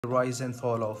The Rise and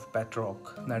Fall of Pet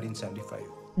Rock, 1975.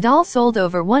 Doll sold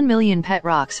over 1 million pet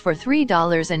rocks for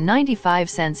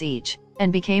 $3.95 each,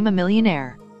 and became a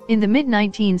millionaire. In the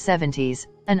mid-1970s,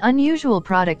 an unusual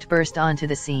product burst onto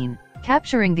the scene,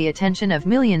 capturing the attention of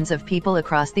millions of people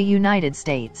across the United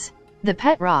States. The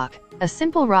pet rock, a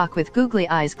simple rock with googly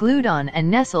eyes glued on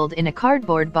and nestled in a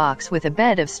cardboard box with a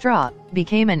bed of straw,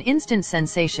 became an instant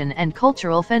sensation and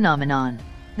cultural phenomenon.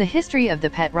 The history of the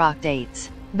pet rock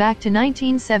dates back to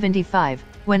 1975,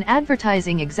 when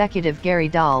advertising executive Gary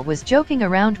Dahl was joking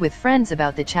around with friends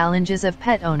about the challenges of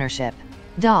pet ownership.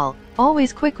 Dahl,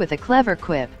 always quick with a clever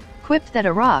quip, quipped that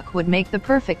a rock would make the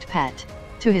perfect pet.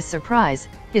 To his surprise,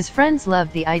 his friends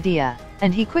loved the idea,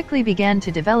 and he quickly began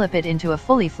to develop it into a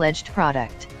fully fledged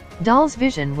product. Dahl's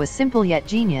vision was simple yet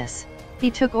genius. He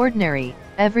took ordinary,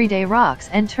 everyday rocks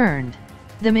and turned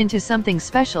them into something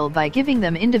special by giving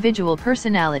them individual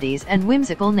personalities and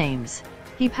whimsical names.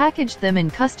 He packaged them in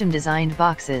custom-designed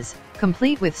boxes,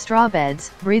 complete with straw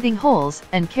beds, breathing holes,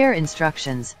 and care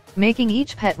instructions, making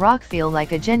each pet rock feel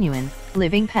like a genuine,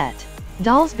 living pet.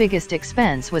 Dahl's biggest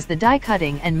expense was the die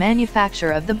cutting and manufacture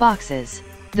of the boxes.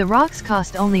 The rocks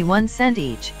cost only 1 cent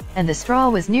each, and the straw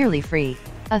was nearly free.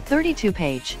 A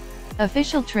 32-page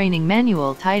official training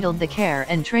manual titled The Care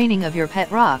and Training of Your Pet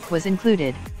Rock was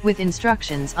included, with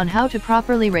instructions on how to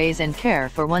properly raise and care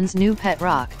for one's new pet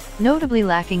rock, notably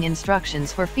lacking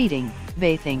instructions for feeding,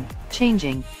 bathing,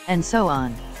 changing, and so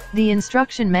on. The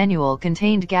instruction manual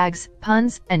contained gags,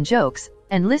 puns, and jokes,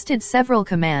 and listed several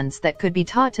commands that could be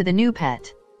taught to the new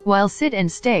pet. While sit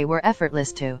and stay were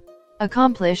effortless to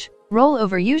accomplish,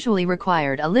 rollover usually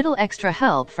required a little extra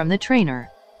help from the trainer.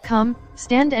 Come,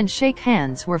 stand and shake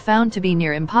hands were found to be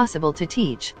near impossible to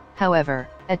teach. However,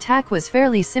 attack was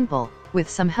fairly simple, with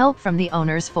some help from the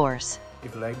owner's force.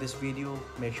 If you like this video,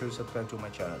 make sure to subscribe to my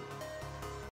channel.